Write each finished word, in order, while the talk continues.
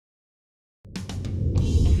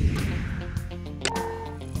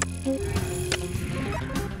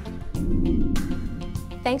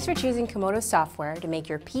Thanks for choosing Comodo software to make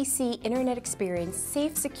your PC internet experience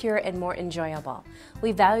safe, secure, and more enjoyable.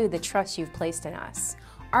 We value the trust you've placed in us.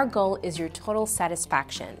 Our goal is your total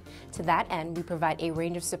satisfaction. To that end, we provide a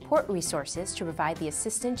range of support resources to provide the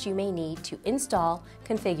assistance you may need to install,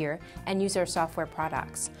 configure, and use our software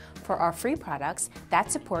products. For our free products,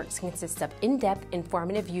 that support consists of in-depth,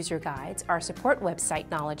 informative user guides, our support website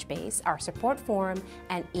knowledge base, our support forum,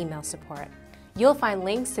 and email support. You'll find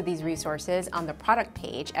links to these resources on the product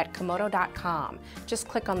page at Comodo.com. Just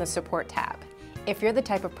click on the Support tab. If you're the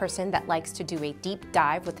type of person that likes to do a deep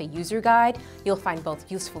dive with a user guide, you'll find both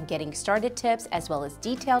useful getting started tips as well as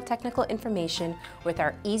detailed technical information with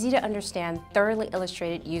our easy-to-understand, thoroughly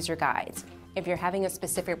illustrated user guides. If you're having a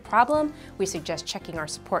specific problem, we suggest checking our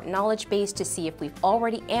support knowledge base to see if we've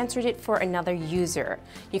already answered it for another user.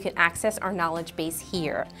 You can access our knowledge base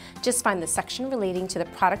here. Just find the section relating to the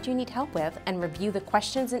product you need help with and review the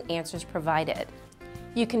questions and answers provided.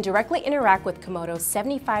 You can directly interact with Comodo's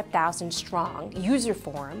 75,000-strong user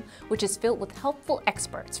forum, which is filled with helpful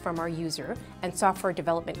experts from our user and software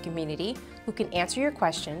development community who can answer your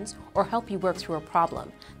questions or help you work through a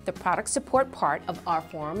problem. The product support part of our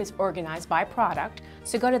forum is organized by product,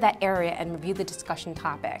 so go to that area and review the discussion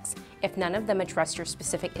topics. If none of them address your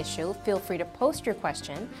specific issue, feel free to post your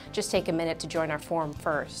question. Just take a minute to join our forum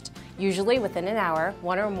first. Usually within an hour,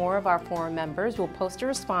 one or more of our forum members will post a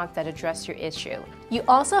response that addresses your issue. You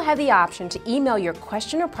also have the option to email your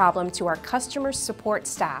question or problem to our customer support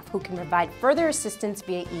staff who can provide further assistance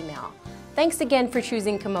via email. Thanks again for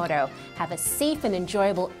choosing Comodo. Have a safe and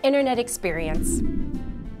enjoyable internet experience.